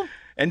 Hello.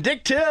 And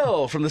Dick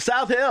Till from the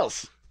South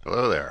Hills.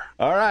 Hello there.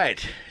 All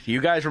right.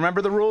 You guys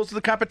remember the rules of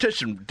the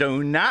competition.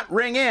 Do not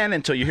ring in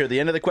until you hear the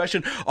end of the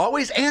question.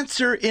 Always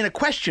answer in a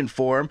question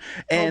form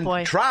and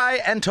try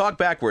and talk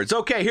backwards.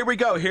 Okay, here we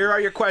go. Here are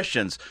your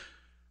questions.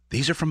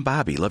 These are from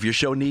Bobby. Love your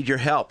show, need your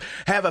help.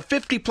 Have a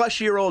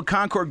 50-plus-year-old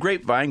Concord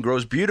grapevine,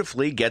 grows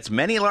beautifully, gets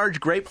many large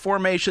grape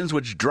formations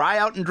which dry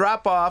out and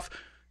drop off.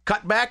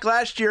 Cut back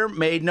last year,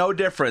 made no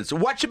difference.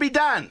 What should be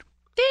done?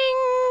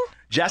 Ding!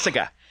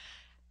 Jessica.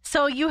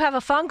 So you have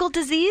a fungal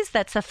disease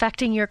that's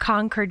affecting your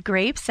Concord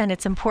grapes, and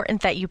it's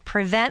important that you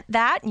prevent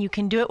that. And you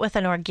can do it with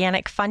an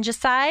organic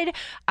fungicide.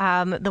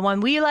 The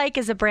one we like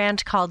is a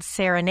brand called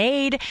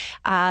Serenade.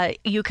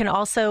 You can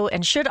also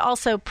and should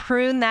also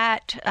prune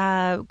that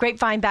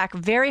grapevine back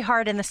very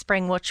hard in the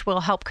spring, which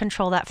will help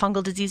control that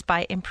fungal disease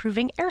by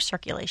improving air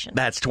circulation.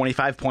 That's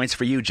 25 points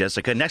for you,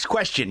 Jessica. Next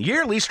question.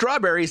 Yearly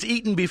strawberries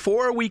eaten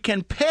before we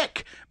can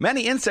pick.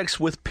 Many insects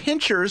with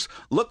pinchers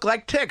look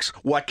like ticks.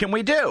 What can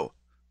we do?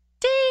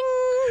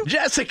 Ding!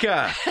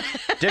 Jessica!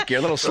 Dick, you're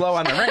a little slow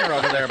on the ringer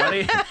over there,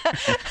 buddy.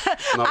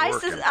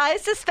 I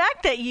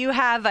suspect that you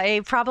have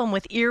a problem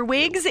with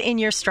earwigs in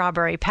your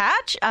strawberry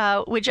patch,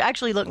 which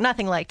actually look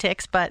nothing like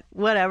ticks, but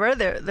whatever.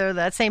 They're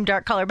that same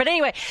dark color. But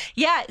anyway,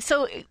 yeah,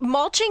 so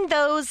mulching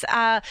those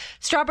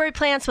strawberry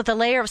plants with a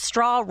layer of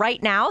straw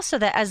right now so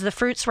that as the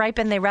fruits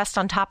ripen, they rest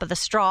on top of the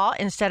straw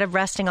instead of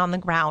resting on the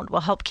ground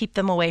will help keep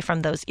them away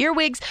from those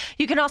earwigs.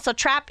 You can also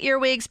trap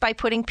earwigs by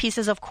putting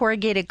pieces of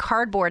corrugated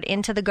cardboard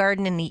into the garden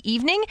in the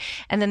evening,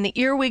 and then the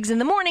earwigs in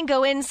the morning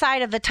go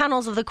inside of the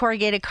tunnels of the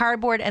corrugated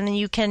cardboard, and then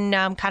you can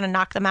kind of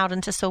knock them out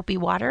into soapy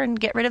water and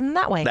get rid of them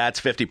that way. That's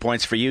 50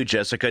 points for you,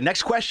 Jessica.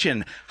 Next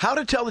question. How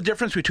to tell the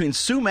difference between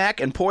sumac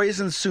and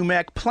poison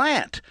sumac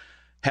plant?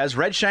 Has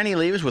red shiny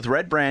leaves with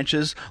red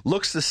branches,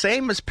 looks the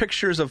same as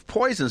pictures of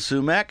poison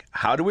sumac.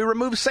 How do we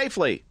remove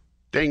safely?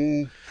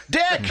 Ding.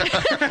 Dick!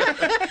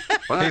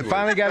 He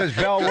finally got his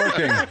bell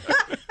working.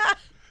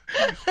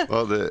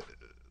 Well, the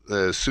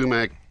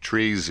sumac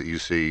trees that you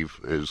see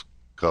is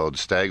called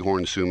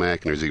staghorn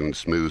sumac, and there's even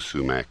smooth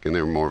sumac, and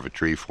they're more of a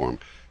tree form.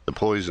 The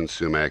poison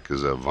sumac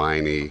is a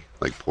viney,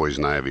 like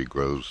poison ivy,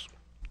 grows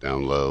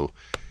down low.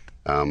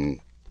 The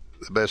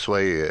best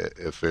way,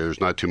 if there's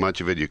not too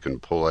much of it, you can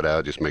pull it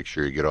out. Just make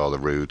sure you get all the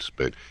roots,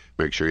 but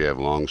make sure you have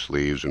long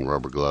sleeves and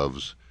rubber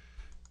gloves.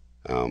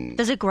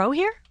 Does it grow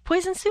here,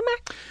 poison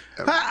sumac?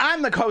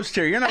 I'm the host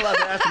here. You're not allowed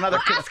to ask another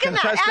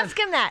contestant. Ask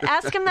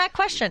him that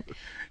question.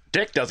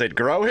 Dick, does it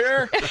grow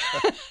here?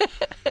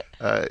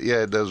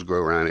 Yeah, it does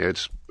grow around here.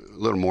 It's a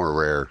little more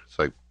rare. It's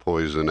like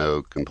poison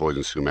oak and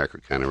poison sumac are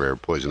kind of rare.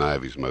 Poison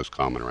ivy is most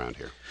common around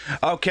here.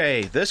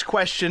 Okay, this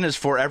question is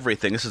for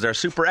everything. This is our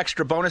super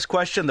extra bonus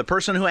question. The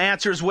person who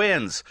answers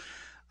wins.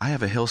 I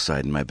have a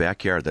hillside in my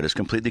backyard that is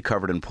completely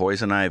covered in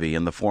poison ivy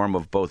in the form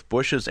of both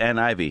bushes and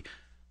ivy.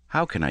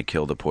 How can I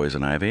kill the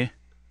poison ivy?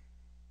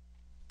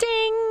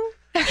 Ding!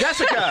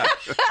 Jessica!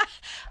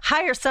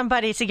 Hire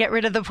somebody to get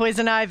rid of the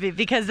poison ivy,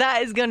 because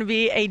that is going to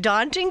be a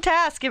daunting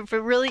task if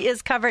it really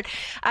is covered.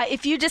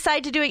 If you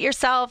decide to do it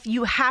yourself,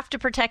 you have to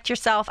protect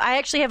yourself. I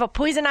actually have a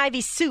poison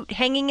ivy suit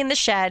hanging in the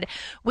shed,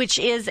 which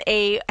is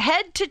a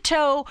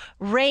head-to-toe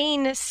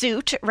rain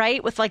suit,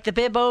 right, with like the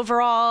bib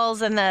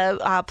overalls and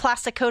the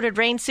plastic-coated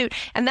rain suit.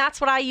 And that's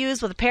what I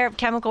use with a pair of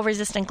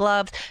chemical-resistant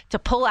gloves to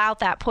pull out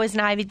that poison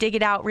ivy, dig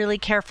it out really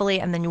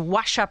carefully, and then you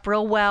wash up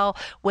real well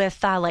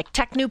with like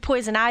Technu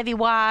Poison Ivy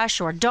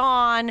Wash or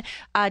Dawn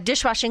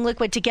dishwashing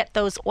liquid to get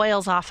those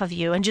oils off of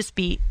you, and just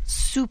be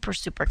super,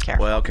 super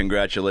careful. Well,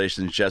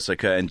 congratulations,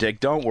 Jessica. And Dick,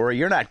 don't worry,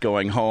 you're not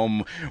going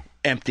home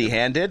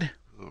empty-handed.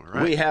 All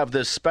right. We have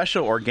this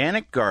special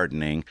organic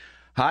gardening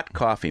hot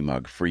coffee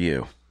mug for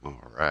you. All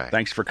right.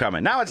 Thanks for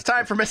coming. Now it's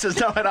time for Mrs.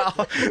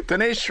 Know-It-All,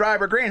 Denise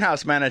Schreiber,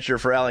 Greenhouse Manager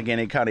for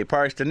Allegheny County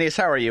Parks. Denise,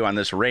 how are you on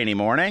this rainy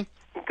morning?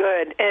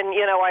 Good. And,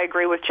 I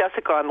agree with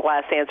Jessica on the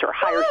last answer.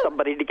 Hire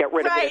somebody to get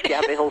rid of it if you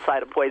have a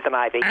hillside of poison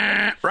ivy.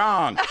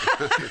 Wrong.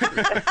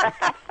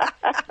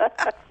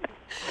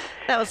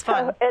 That was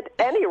fun. At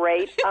any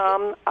rate,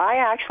 I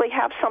actually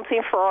have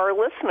something for our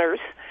listeners.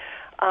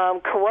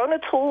 Corona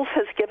Tools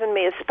has given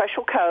me a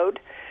special code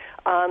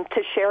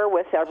to share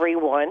with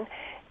everyone,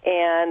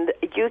 and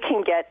you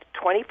can get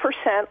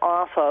 20%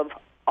 off of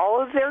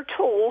all of their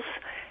tools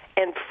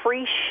and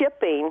free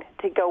shipping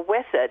to go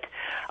with it.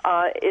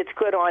 It's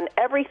good on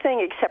everything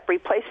except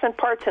replacement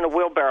parts in a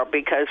wheelbarrow,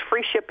 because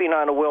free shipping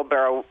on a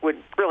wheelbarrow would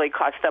really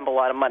cost them a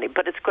lot of money.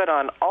 But it's good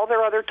on all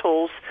their other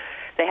tools.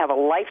 They have a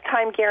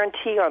lifetime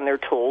guarantee on their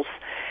tools.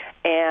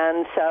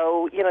 And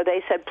so,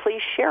 they said,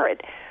 please share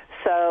it.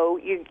 So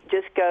you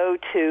just go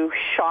to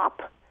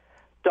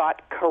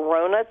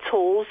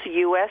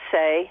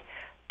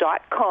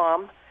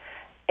shop.coronatoolsusa.com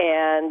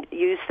and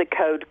use the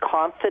code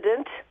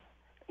CONFIDENT,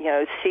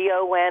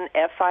 CONFIDENT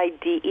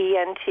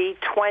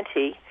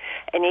 20,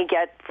 and you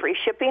get free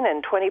shipping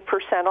and 20%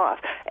 off.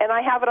 And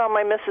I have it on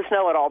my Mrs.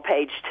 Know-It-All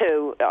page,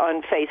 too,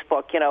 on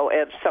Facebook,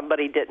 if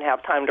somebody didn't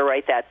have time to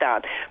write that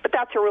down. But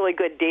that's a really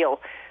good deal.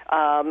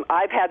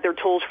 I've had their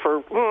tools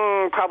for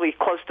probably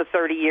close to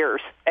 30 years,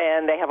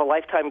 and they have a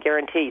lifetime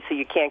guarantee, so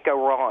you can't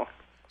go wrong.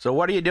 So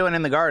what are you doing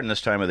in the garden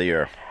this time of the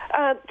year?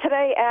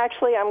 Today,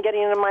 actually, I'm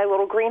getting into my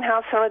little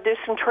greenhouse, and I'm going to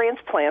do some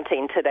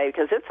transplanting today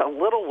because it's a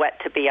little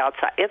wet to be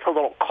outside. It's a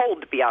little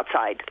cold to be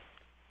outside.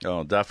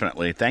 Oh,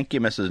 definitely. Thank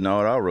you, Mrs.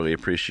 Know-It-All. Really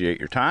appreciate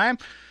your time.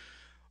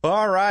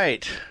 All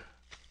right.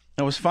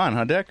 That was fun,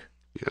 huh, Dick?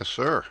 Yes,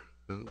 sir.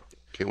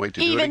 Can't wait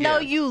to do it again. Even though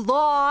you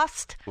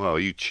lost. Well,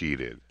 you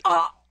cheated.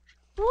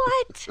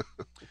 What?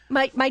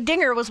 My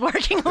dinger was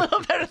working a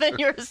little better than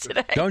yours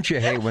today. Don't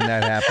you hate when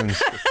that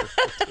happens?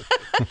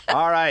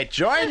 All right.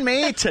 Join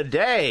me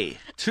today,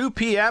 2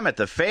 p.m. at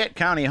the Fayette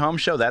County Home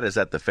Show. That is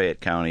at the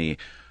Fayette County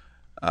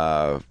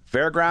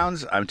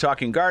Fairgrounds. I'm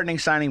talking gardening,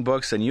 signing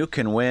books, and you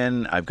can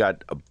win. I've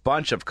got a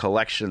bunch of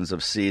collections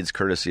of seeds,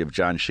 courtesy of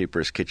John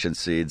Sheeper's Kitchen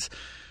Seeds.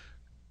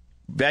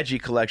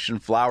 Veggie collection,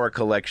 flower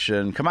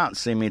collection. Come out and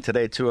see me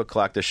today, 2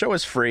 o'clock. The show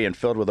is free and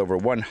filled with over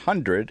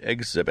 100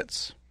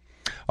 exhibits.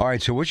 All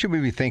right, so what should we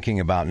be thinking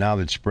about now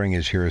that spring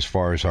is here as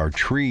far as our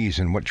trees,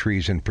 and what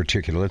trees in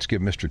particular? Let's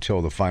give Mr.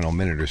 Till the final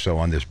minute or so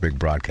on this big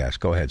broadcast.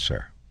 Go ahead,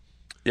 sir.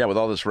 Yeah, with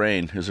all this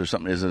rain, is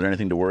there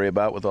anything to worry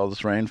about with all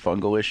this rain?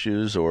 Fungal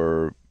issues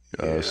or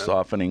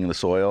softening the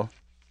soil?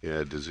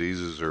 Yeah,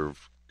 diseases are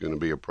going to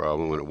be a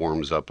problem when it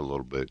warms up a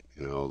little bit.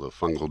 The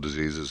fungal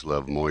diseases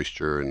love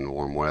moisture and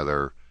warm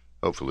weather.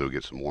 Hopefully we'll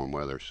get some warm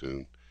weather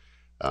soon.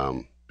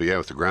 But yeah,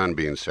 with the ground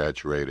being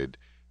saturated,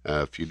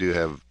 if you do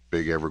have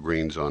big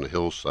evergreens on a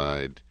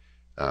hillside,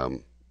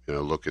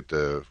 look at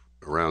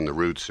around the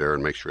roots there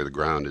and make sure the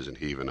ground isn't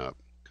heaving up.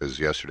 Because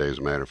yesterday, as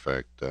a matter of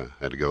fact, I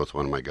had to go with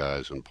one of my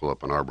guys and pull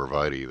up an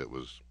arborvitae that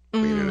was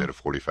leaning at a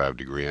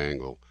 45-degree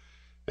angle.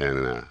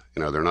 And,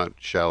 they're not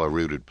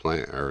shallow-rooted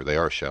they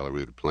are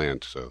shallow-rooted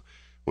plants. So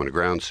when the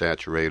ground's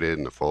saturated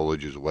and the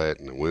foliage is wet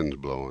and the wind's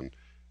blowing,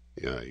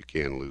 you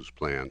can lose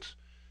plants.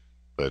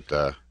 But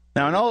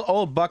now, an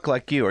old buck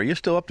like you, are you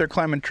still up there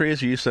climbing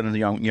trees, or are you sending the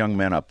young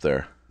men up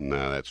there?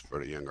 No, that's for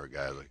the younger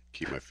guys. I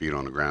keep my feet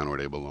on the ground where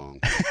they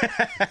belong.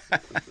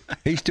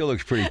 He still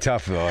looks pretty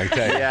tough, though, I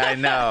tell you.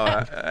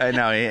 Yeah, I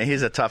know.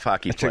 He's a tough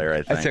hockey player, I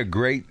think.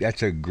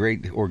 That's a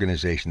great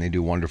organization. They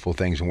do wonderful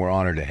things, and we're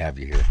honored to have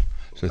you here.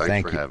 So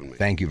thanks for having me.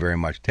 Thank you very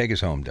much. Take us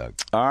home, Doug.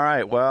 All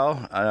right.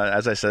 Well,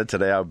 as I said,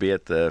 today I'll be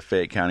at the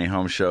Fayette County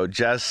Home Show.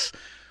 Jess,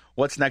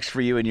 what's next for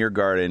you in your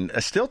garden?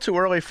 Still too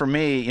early for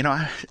me.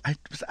 I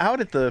was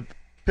out at the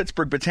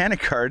Pittsburgh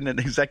Botanic Garden, and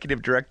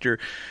Executive Director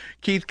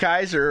Keith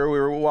Kaiser, we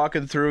were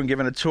walking through and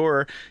giving a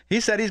tour. He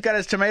said he's got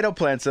his tomato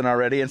plants in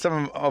already, and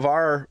some of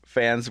our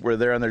fans were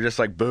there, and they're just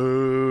like,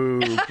 boo,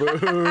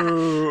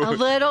 boo. A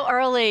little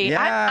early.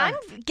 Yeah. I'm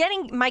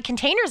getting my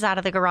containers out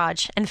of the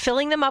garage and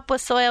filling them up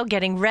with soil,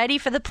 getting ready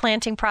for the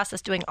planting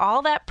process, doing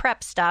all that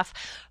prep stuff,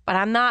 but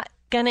I'm not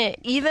going to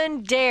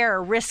even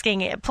dare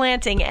risking it,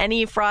 planting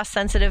any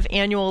frost-sensitive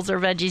annuals or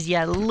veggies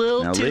yet. A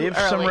little now too leave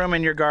early. some room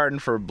in your garden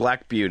for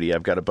Black Beauty.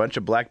 I've got a bunch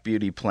of Black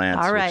Beauty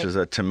plants, All right. which is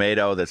a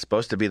tomato that's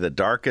supposed to be the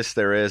darkest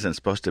there is and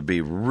supposed to be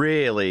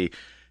really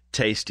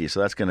tasty. So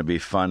that's going to be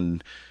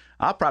fun.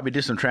 I'll probably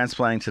do some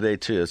transplanting today,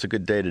 too. It's a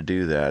good day to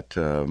do that.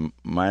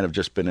 Mine have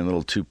just been in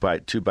little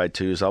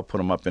 2x2s. I'll put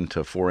them up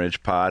into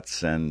 4-inch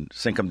pots and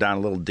sink them down a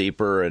little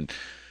deeper and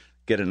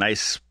get a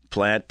nice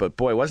plant. But,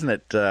 boy, wasn't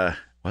it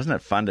Wasn't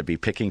it fun to be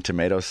picking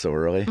tomatoes so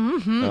early?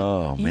 Mm-hmm.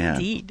 Oh, man.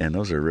 Indeed. And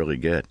those are really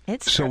good.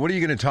 So what are you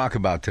going to talk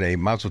about today?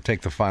 Might as well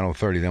take the final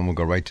 30, then we'll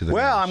go right to the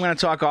Well, news. I'm going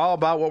to talk all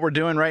about what we're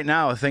doing right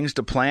now, things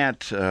to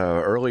plant,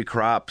 early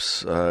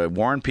crops.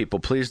 Warn people,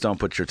 please don't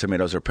put your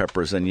tomatoes or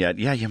peppers in yet.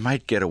 Yeah, you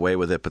might get away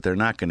with it, but they're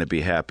not going to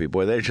be happy.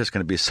 Boy, they're just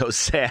going to be so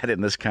sad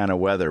in this kind of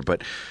weather.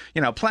 But,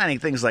 planting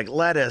things like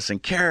lettuce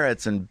and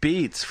carrots and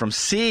beets from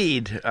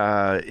seed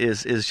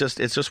is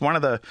just one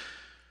of the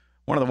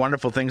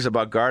wonderful things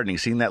about gardening,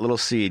 seeing that little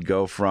seed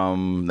go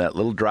from that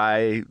little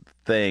dry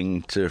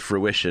thing to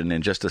fruition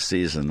in just a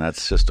season.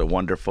 That's just a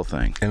wonderful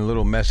thing. And a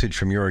little message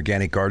from your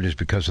organic gardeners: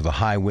 because of the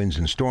high winds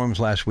and storms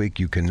last week,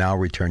 you can now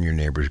return your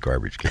neighbor's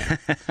garbage can.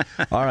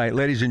 All right,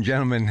 ladies and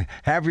gentlemen,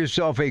 have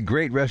yourself a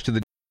great rest of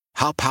the day.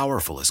 How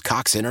powerful is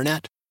Cox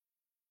Internet?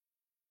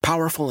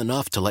 Powerful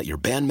enough to let your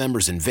band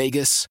members in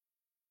Vegas,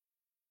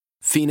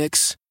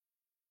 Phoenix,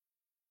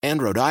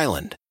 and Rhode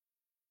Island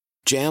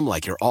jam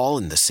like you're all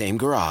in the same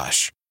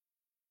garage.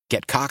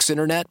 Get Cox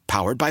Internet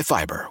powered by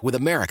fiber with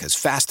America's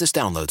fastest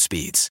download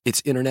speeds.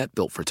 It's internet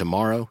built for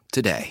tomorrow,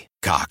 today.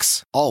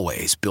 Cox,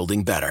 always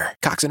building better.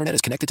 Cox Internet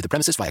is connected to the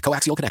premises via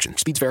coaxial connection.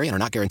 Speeds vary and are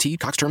not guaranteed.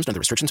 Cox terms and other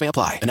restrictions may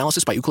apply.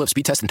 Analysis by Ookla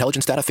Speed Test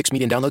Intelligence Data. Fixed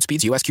median download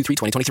speeds. US Q3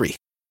 2023.